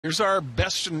Here's our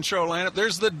best in show lineup.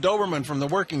 There's the Doberman from the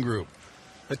working group,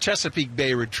 the Chesapeake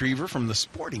Bay Retriever from the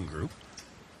sporting group,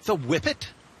 the Whippet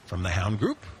from the hound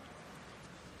group.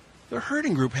 The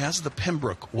herding group has the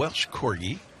Pembroke Welsh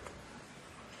Corgi,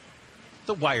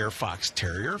 the Wire Fox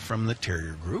Terrier from the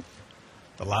terrier group,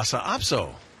 the Lhasa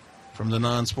Apso from the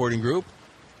non-sporting group,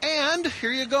 and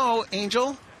here you go,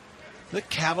 Angel, the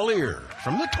Cavalier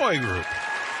from the toy group.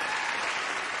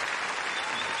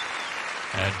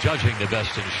 And judging the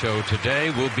best in show today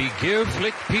will be Gear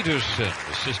Flick Peterson,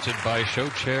 assisted by show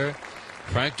chair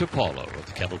Frank DiPaolo of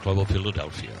the Kennel Club of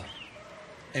Philadelphia.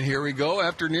 And here we go.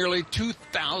 After nearly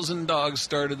 2,000 dogs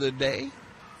started the day,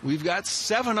 we've got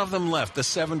 7 of them left, the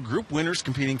 7 group winners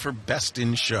competing for best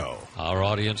in show. Our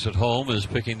audience at home is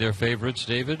picking their favorites.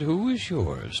 David, who is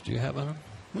yours? Do you have one?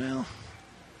 Well,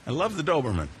 I love the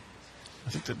Doberman. I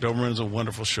think the Doberman is a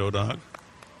wonderful show dog.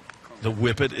 The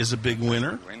Whippet is a big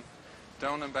winner.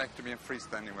 Down and back to being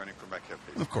freestanding when you come back here,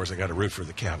 please. Of course, I got to root for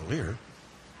the Cavalier.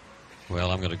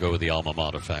 Well, I'm going to go with the alma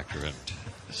mater factor and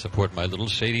support my little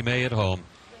Sadie Mae at home.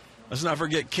 Let's not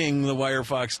forget King, the Wire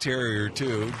Fox Terrier,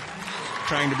 too.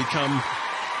 Trying to become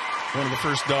one of the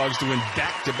first dogs to win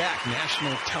back-to-back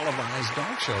national televised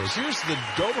dog shows. Here's the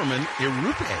Doberman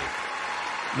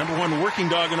Irupe. Number 1 working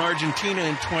dog in Argentina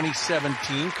in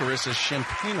 2017. Carissa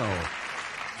Champino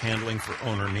handling for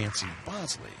owner Nancy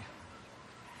Bosley.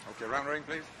 Okay, round ring,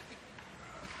 please.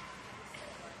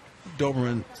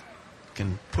 Doberman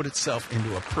can put itself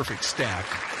into a perfect stack.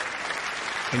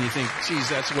 And you think, geez,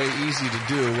 that's way easy to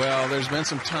do. Well, there's been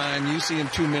some time. You see in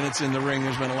 2 minutes in the ring,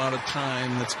 there's been a lot of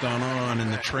time that's gone on in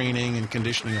the training and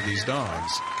conditioning of these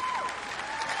dogs.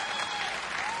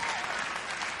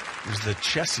 There's the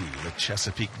Chessie, the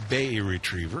Chesapeake Bay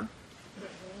Retriever.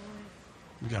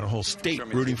 We got a whole state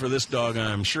rooting for this dog,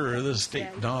 I'm sure. The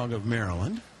state dog of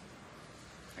Maryland.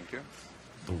 Thank you.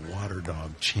 The water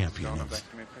dog champion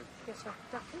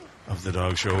of the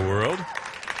dog show world.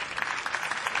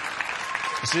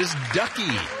 This is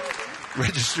Ducky,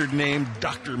 registered name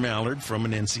Dr. Mallard from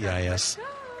an NCIS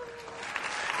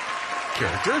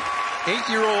character.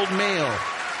 8-year-old male,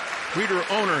 breeder,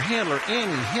 owner, handler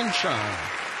Annie Hinshaw.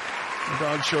 The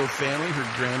dog show family,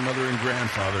 her grandmother and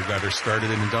grandfather got her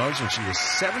started in the dogs when she was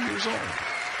 7 years old.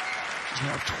 She's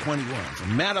now 21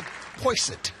 from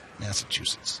Mattapoisett,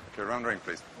 Massachusetts. Okay, round ring,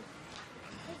 please.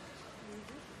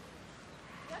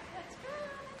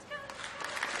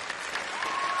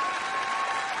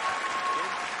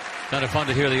 Kind of fun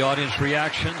to hear the audience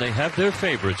reaction. They have their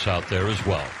favorites out there as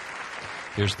well.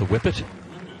 Here's the Whippet.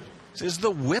 This is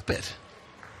the Whippet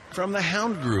from the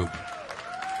hound group.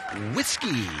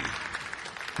 Whiskey.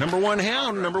 Number 1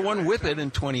 hound, number 1 Whippet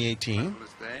in 2018.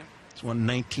 It's won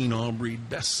 19 all-breed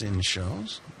best in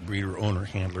shows. Breeder, owner,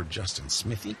 handler Justin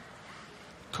Smithy.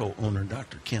 Co-owner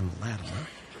Dr. Ken Latimer.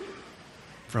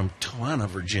 From Toana,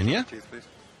 Virginia. Cheese, please.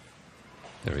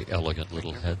 Very elegant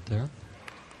little head there.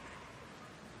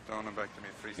 Down and back to me,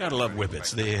 freestanding. Gotta love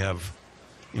Whippets. They have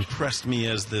impressed me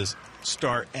as the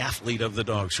star athlete of the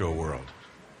dog show world.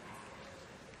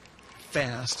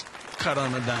 Fast, cut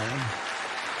on a dime.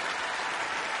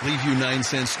 Leave you 9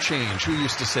 cents change. Who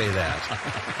used to say that?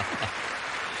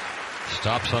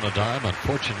 Stops on a dime.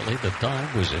 Unfortunately, the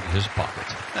dime was in his pocket.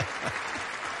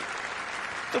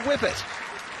 The Whippet.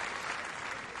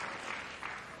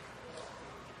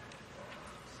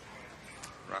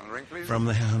 Round ring, please. From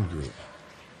the hound group.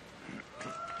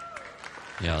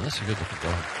 Yeah, that's a good looking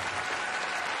dog.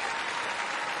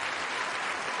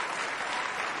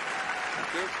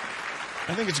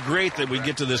 I think it's great that we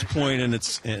get to this point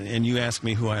and you ask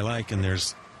me who I like, and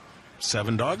there's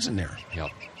 7 dogs in there. Yep.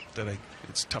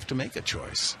 It's tough to make a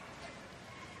choice.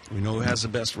 We know who has the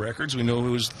best records. We know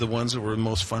who's the ones that were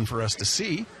most fun for us to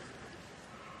see.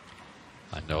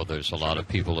 I know there's a lot of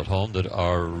people at home that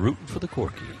are rooting for the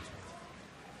Corgi.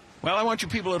 Well, I want you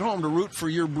people at home to root for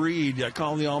your breed. I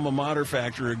call the alma mater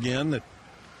factor again, that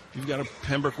if you've got a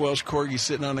Pembroke Welsh Corgi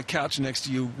sitting on the couch next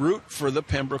to you, root for the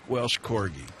Pembroke Welsh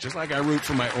Corgi, just like I root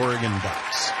for my Oregon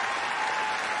Ducks.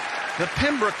 The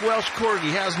Pembroke Welsh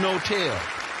Corgi has no tail.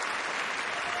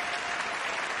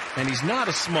 And he's not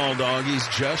a small dog, he's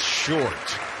just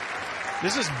short.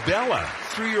 This is Bella,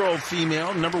 3-year-old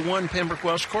female, number 1 Pembroke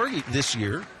Welsh Corgi this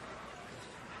year.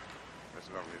 That's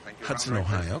lovely. Thank you. Hudson, Round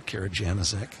ring, Ohio. Kara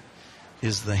Janaszek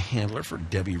is the handler for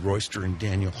Debbie Royster and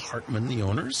Daniel Hartman, the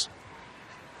owners.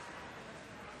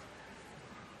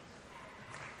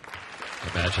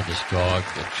 Imagine this dog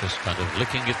that's just kind of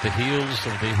licking at the heels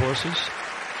of the horses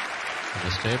in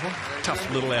the stable.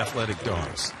 Tough little athletic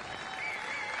dogs.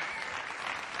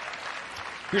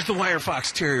 Here's the Wire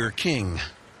Fox Terrier King,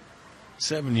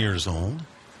 7 years old.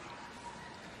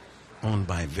 owned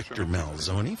by Victor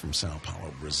Malzoni from Sao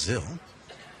Paulo, Brazil.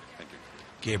 Thank you.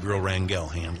 Gabriel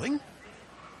Rangel handling.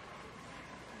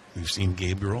 We've seen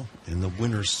Gabriel in the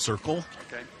winner's circle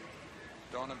Okay.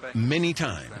 Donna back. many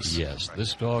times. Yes,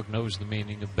 this dog knows the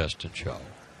meaning of best in show.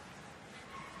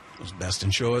 It was Best in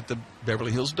Show at the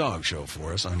Beverly Hills Dog Show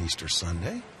for us on Easter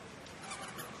Sunday.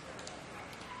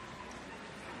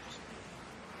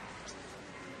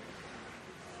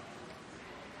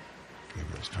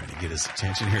 Gabriel's trying to get his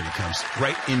attention. Here he comes,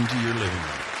 right into your living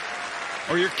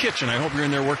room. Or your kitchen. I hope you're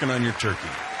in there working on your turkey.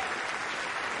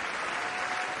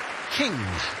 King.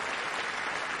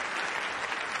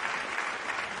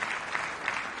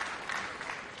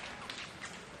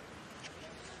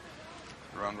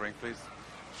 Round ring, please.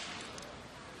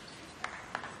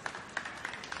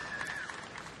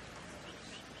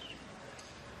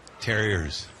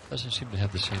 Terriers. Doesn't seem to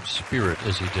have the same spirit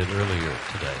as he did earlier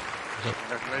today.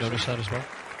 Notice that as well?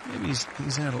 Maybe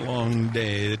he's had a long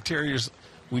day. The Terriers,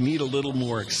 we need a little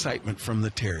more excitement from the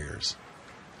Terriers.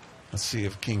 Let's see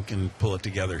if King can pull it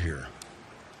together here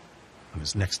on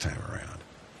his next time around.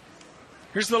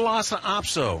 Here's the Lhasa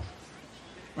Apso,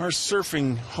 our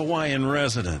surfing Hawaiian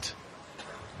resident.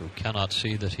 Who cannot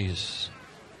see that he's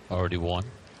already won.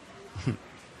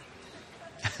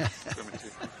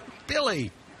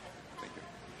 Billy.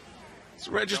 His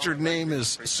registered name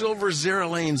is Silver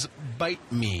Zeralane's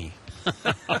Bite Me.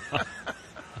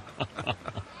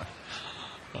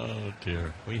 Oh,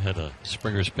 dear. We had a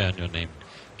Springer Spaniel named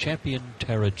Champion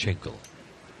Tara Jingle.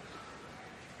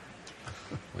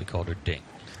 We called her Ding.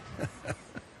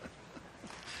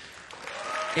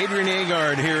 Adrian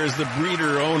Agard here is the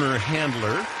breeder, owner,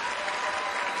 handler.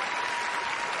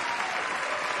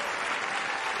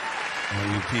 All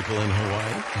you people in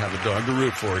Hawaii have a dog to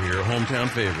root for here, a hometown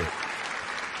favorite.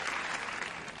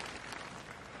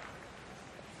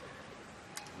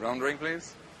 Round ring,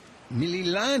 please.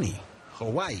 Mililani,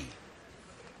 Hawaii.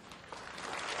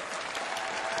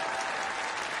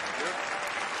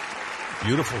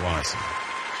 Beautiful, awesome.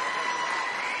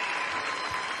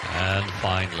 And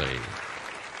finally,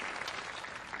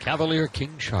 Cavalier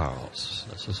King Charles.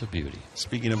 This is a beauty.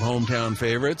 Speaking of hometown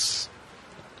favorites,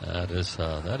 That is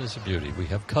a beauty. We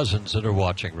have cousins that are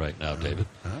watching right now, David.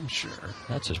 I'm sure.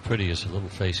 That's as pretty as a little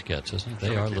face gets, isn't it?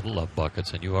 They are little love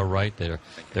buckets, and you are right. Their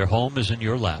home is in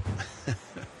your lap.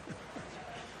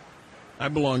 I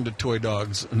belong to Toy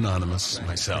Dogs Anonymous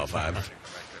myself. I've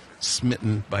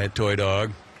smitten by a toy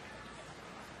dog.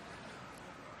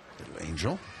 Little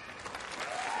Angel.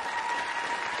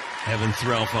 Evan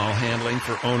Threlfall handling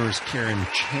for owners Karen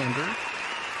Chander,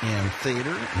 Ann Thader,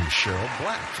 and Cheryl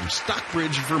Black from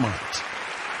Stockbridge, Vermont.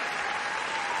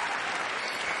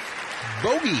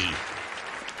 Bogey.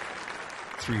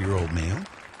 3-year-old male.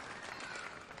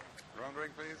 Round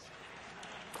ring, please.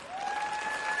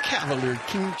 Cavalier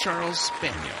King Charles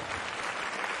Spaniel.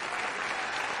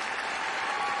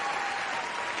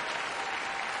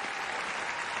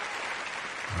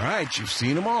 All right, you've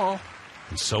seen them all,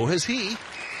 and so has he.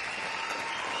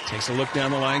 Takes a look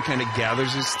down the line, kind of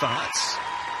gathers his thoughts.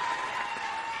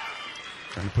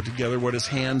 Trying to put together what his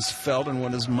hands felt and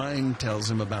what his mind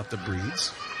tells him about the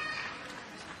breeds.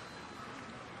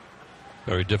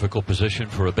 Very difficult position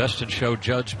for a best in show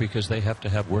judge because they have to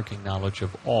have working knowledge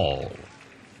of all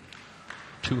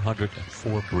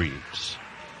 204 breeds.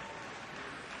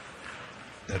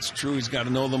 That's true. He's got to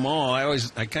know them all.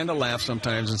 I kind of laugh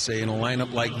sometimes and say, in a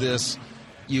lineup like this,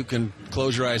 you can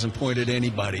close your eyes and point at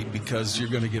anybody because you're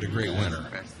going to get a great winner.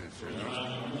 Best in show.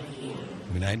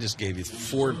 I mean, I just gave you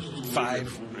 4,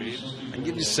 5. I can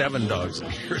give you 7 dogs in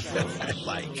here that I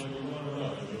like.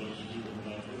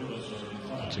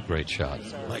 It's a great shot.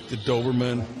 Like the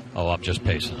Doberman. Oh, I'm just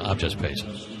pacing. There's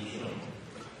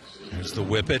the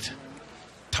Whippet.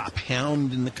 Top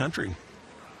hound in the country.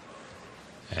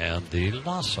 And the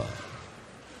Lhasa.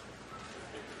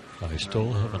 I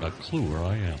still haven't a clue where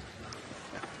I am.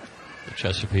 The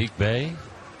Chesapeake Bay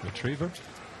Retriever.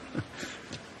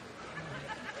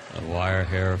 A wire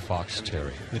hair fox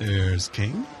terrier. There's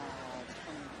King.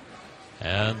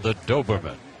 And the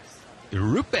Doberman.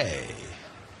 Irupe.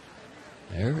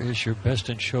 There is your best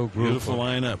in show group. Beautiful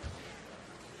lineup.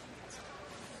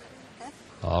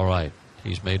 All right.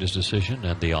 He's made his decision,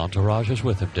 and the entourage is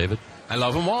with him, David. I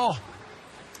love them all.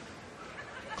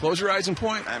 Close your eyes and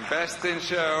point. And best in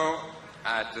show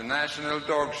at the National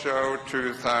Dog Show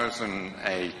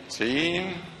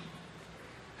 2018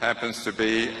 happens to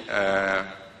be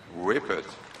Whippet.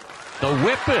 The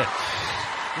Whippet.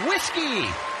 Whiskey.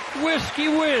 Whiskey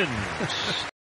wins.